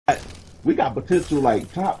we got potential like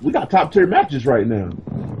we got top tier matches right now.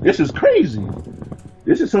 This is crazy.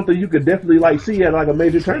 This is something you could definitely like see at like a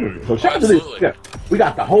major tournament. So shout out to this. Yeah, we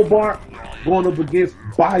got the Hobart going up against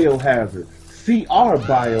Biohazard. CR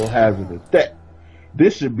Biohazard.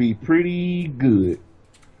 This should be pretty good.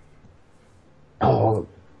 Oh,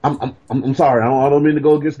 I'm sorry. I don't mean to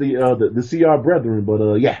go against the CR brethren,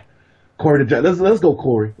 but yeah. Corey, let's go,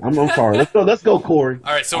 Corey. I'm sorry. Let's go, Corey.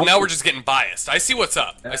 All right, so now we're just getting biased. I see what's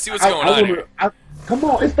up. I see what's going on here. Come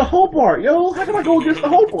on, it's the Hobart, yo. How can I go against the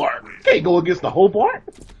Hobart? Can't go against the Hobart.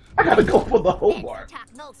 I gotta go for the Hobart.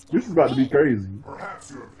 This is about to be crazy.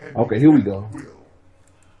 Okay, here we go.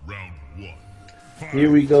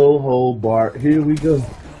 Here we go, Hobart. Here we go.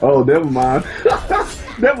 Oh, never mind.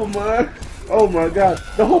 Never mind. Oh my God,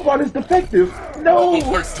 the Hobart is defective. No. The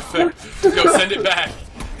Hobart's defective. Go send it back.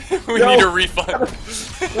 We need a refund.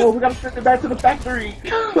 Oh, we gotta send it back to the factory.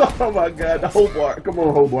 Oh my God, the Hobart. Come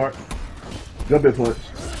on, Hobart. Jump in punch.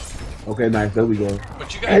 Okay, nice. There we go.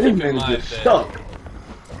 But you gotta keep in mind that stuck.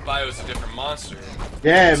 Bio's a different monster.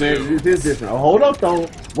 Yeah, man, it is different. Oh, hold up, though.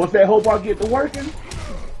 Once that Hobart get to working,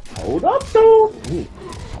 hold up, though. Ooh.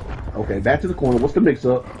 Okay, back to the corner. What's the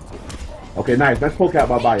mix-up? Okay, nice. Nice poke out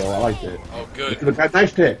by Bio. I like that. Oh, good.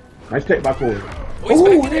 Nice tech. Nice tech by Corey.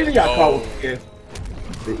 Oh, then he got caught with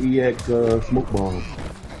the EX smoke bomb.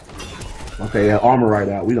 Okay, armor right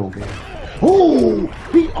out. We don't care.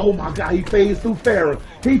 Oh my God, he phased through Farrah.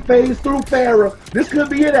 He phased through Farrah. This could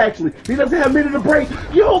be it, actually. He doesn't have a minute to break.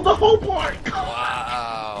 Yo, the Hobart.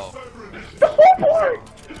 Wow. The Hobart.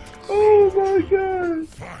 Oh my God.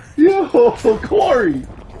 Yo, Corey.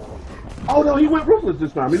 Oh no, he went ruthless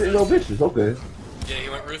this time. He didn't go vicious. Okay. Yeah, he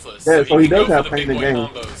went ruthless. Yeah, so he does have pain in the game.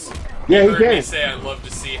 Combos. Yeah, he can. Me say I'd love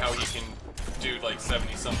to see how he can do like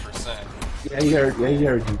 70-some%. Yeah, he heard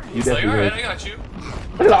you. He's like, alright, I got you.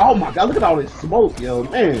 Look at, oh my God, look at all this smoke, yo,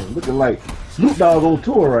 man. Looking like Snoop Dogg on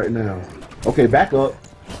tour right now. Okay, back up.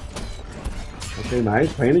 Okay,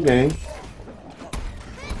 nice. Playing the game.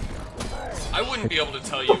 I wouldn't be able to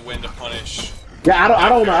tell you when to punish. Yeah, I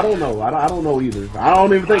don't know. I don't know either. I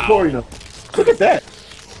don't even think Corey knows. Look at that.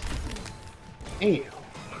 Damn.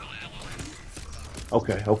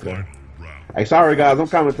 Okay. Hey, sorry guys, I'm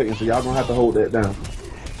commentating, so y'all gonna have to hold that down.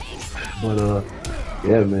 But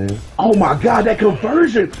yeah, man. Oh my God, that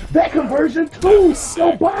conversion too.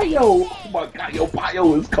 Yo, Bio. Oh my God, yo,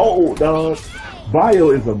 Bio is cold, dog. Bio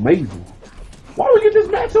is amazing. Why would we get this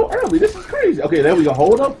match so early? This is crazy. Okay, there we go.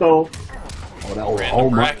 Hold up, though.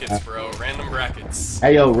 Random brackets, bro. Random brackets.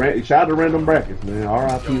 Hey, yo, shout out to random brackets, man.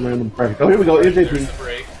 R.I.P. random brackets. Oh, here we go.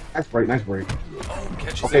 NJP. Nice break. Oh,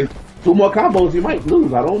 catches okay, it. 2 more combos, you might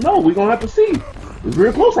lose. I don't know. We're gonna have to see. It's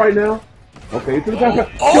real close right now. Okay, to the back.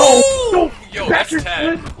 Yo, that's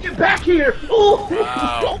tag. Get back here. Oh.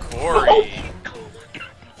 Wow, Corey.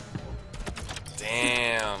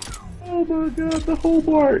 Damn. Oh my God, the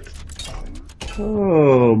Hobart.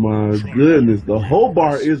 Oh my goodness, the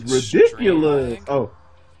Hobart is ridiculous. Oh,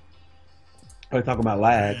 are talking about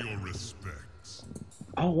lag?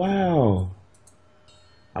 Oh wow.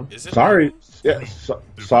 I'm sorry. Yeah,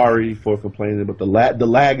 sorry for complaining, but the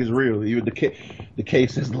lag is real. Even the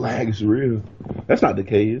case says the lag is real. That's not the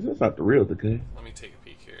case. That's not the real decay. Let me take a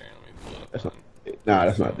peek here. Let me pull it up.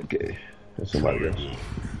 That's not the case. That's somebody else.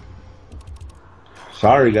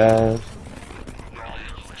 Sorry, guys.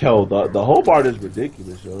 Yo, the Hobart is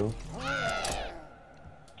ridiculous, yo.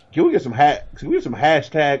 Can we get some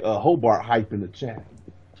hashtag Hobart hype in the chat?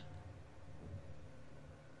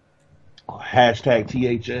 Hashtag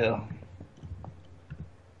THL.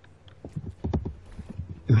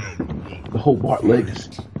 The Hobart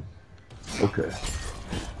legacy. Okay.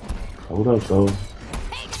 Hold up, though.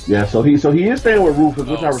 Yeah, so he is staying with Rufus,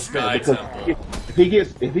 which I respect, because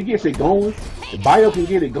if he gets it going, if Bio can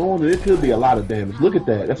get it going, then it could be a lot of damage. Look at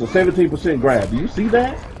that. That's a 17% grab. Do you see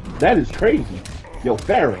that? That is crazy. Yo,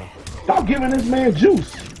 Farrah, stop giving this man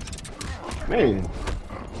juice. Man,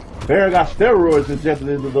 Farrah got steroids injected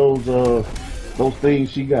into those things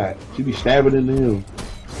she got. She be stabbing into him.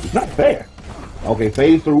 It's not fair. Okay,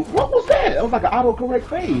 phase through. What was that? That was like an autocorrect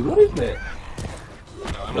phase. What is that?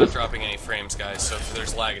 No, I'm not dropping any frames, guys, so if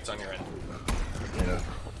there's lag, it's on your end. Yeah.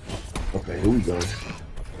 Okay, here we go.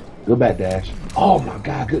 Good back dash. Oh my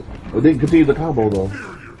God, good. Well, didn't continue the combo though.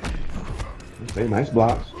 Okay, nice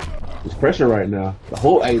blocks. There's pressure right now. The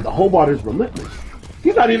Hobart is relentless.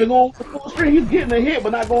 He's not even going to full string. He's getting a hit,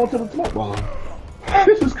 but not going to the smoke bomb.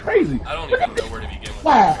 This is crazy. I don't even know where to begin with.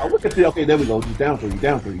 Wow, look at this. Okay, there we go. Just down three.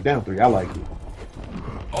 I like it.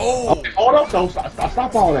 Oh! Okay, hold up though.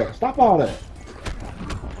 Stop all that. Stop all that.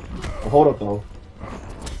 Oh, hold up though.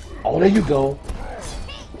 Oh, there you go.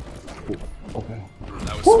 Okay.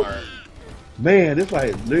 That was smart. Man, this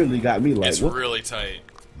like literally got me like. It's what? really tight.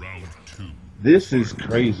 This is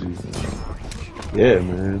crazy. Yeah,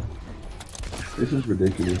 man. This is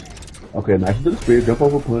ridiculous. Okay, nice to the spear, jump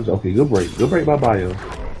over punch. Okay, good break. Good break by Bio.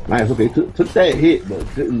 Nice, okay, took that hit, but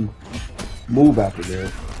didn't move after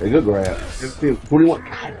that. Okay, good grab. 21,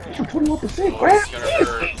 God, 21% grab.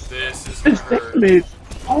 This is gonna hurt. Damage.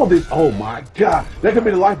 All this, oh my God. That could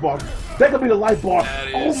be the life bar. That could be the life bar.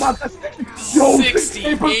 Oh my God,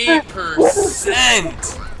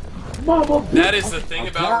 68%. Mama, that is the thing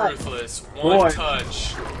about Ruthless. One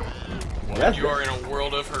touch, and you are in a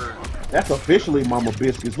world of hurt. That's officially Mama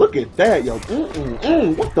Biscuits. Look at that, yo.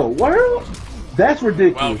 What the world? That's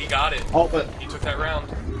ridiculous. Wow, he got it. Oh, but he took that round.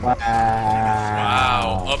 Wow.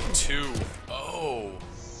 Wow, up 2. Oh.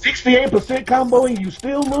 68% combo and you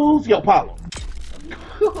still lose? Yo, Apollo.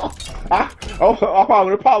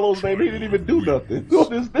 Apollo's name, he didn't even do nothing.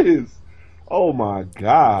 What is this? Oh my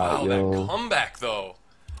God, wow, yo. that comeback though.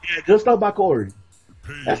 Yeah, good stuff by Corey.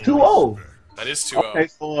 That's 2-0. That is 2-0. Okay,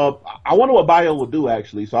 so I wonder what Bio will do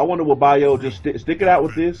actually. So I wonder what Bio just stick it out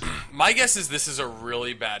with this. My guess is this is a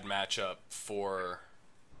really bad matchup for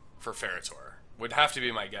Ferritor. Would have to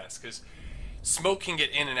be my guess because Smoke can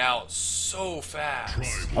get in and out so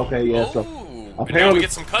fast. Okay, yeah. Oh, So but now we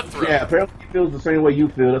get some cutthroat. Yeah, apparently he feels the same way you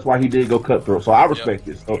feel. That's why he did go cutthroat. So I respect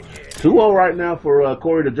it. So 2-0 right now for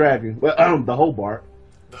Corey the Dragon. Well, the Hobart.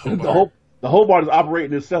 The Hobart is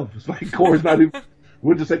operating itself. It's like Corey's not even.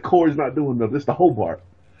 We'll just say Corey's not doing nothing. It's the Hobart.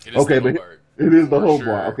 It is the Hobart. It is the Hobart.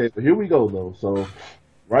 Sure. Okay, but here we go though. So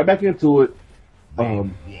right back into it.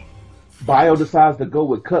 Bio decides to go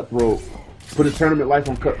with Cutthroat. Put his tournament life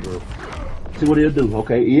on Cutthroat. See what he'll do.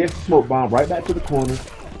 Okay, EX smoke bomb right back to the corner,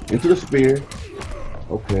 into the spear.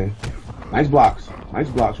 Okay, nice blocks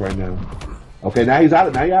right now. Okay, now he's out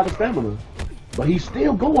of stamina, but he's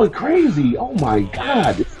still going crazy. Oh my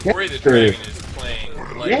God! Corey the Dragon is playing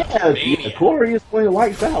like Corey is playing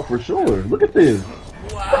lights out for sure. Look at this.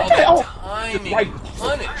 Wow, that timing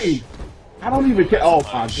punish. I don't even care. Oh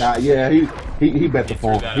my God! Yeah, he bet the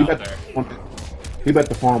farm. He bet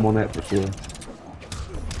the farm on that for sure.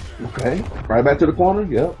 Okay, right back to the corner.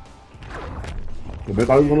 Yep. The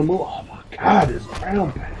thought he was gonna move. Oh my God, this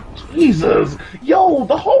ground pound. Jesus, yo,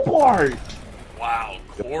 the Hobart. Wow,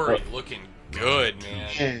 Corey looking good,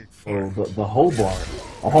 man. The Hobart.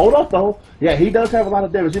 Oh, hold up though. Yeah, he does have a lot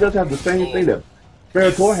of damage. He does have the same thing that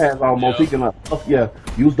Ferritor has almost. He can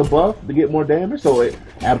use the buff to get more damage. So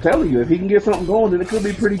I'm telling you, if he can get something going, then it could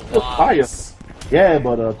be pretty good fire. Yeah,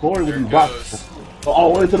 but Corey with these blocks.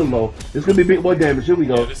 Oh, into the low. This could be big boy damage. Here we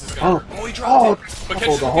go. Yeah, this is gonna he dropped it. But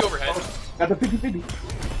catch the overhead. Got the 50-50.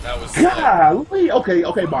 That was golly. Okay,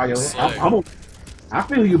 Bio. I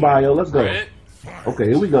feel you, Bio. Let's go. Right? Okay,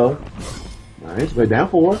 here we go. Nice. Go down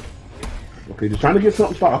 4. Okay, just trying to get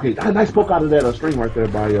something started. Okay, nice poke out of that string right there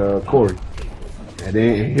by Corey. And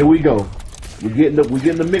then here we go. We're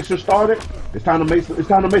getting the mixer started. It's time to make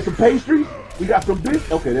some pastry. We got some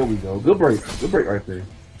bits. Okay, there we go. Good break right there.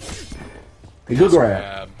 Okay, good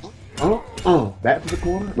grab. Back to the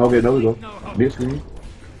corner. Okay, there we go. Mid screen.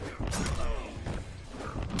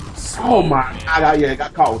 Oh my God! Yeah,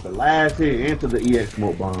 got caught with the last hit into the EX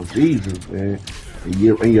smoke bomb. Jesus, man.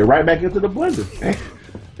 And you're right back into the blender.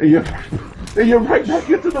 And you're right back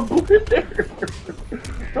into the blender.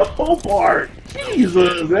 The Hobart.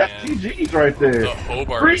 Jesus, that's GG's right there. The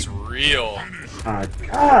Hobart is real. My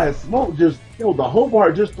God, Smoke the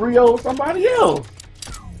Hobart just 3-0 somebody else.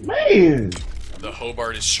 Man. The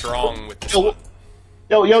Hobart is strong with the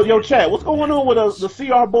Yo, chat, what's going on with the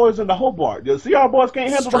CR boys and the Hobart? The CR boys can't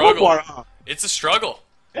handle the Hobart. It's a struggle.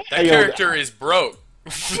 That character is broke.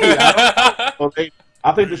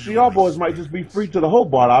 I think the CR boys might just be free to the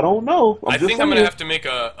Hobart. I don't know. I think I'm going to have to make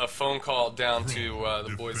a phone call down to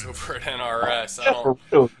the boys over at NRS. For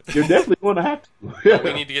real. You're definitely going to have to.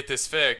 We need to get this fixed.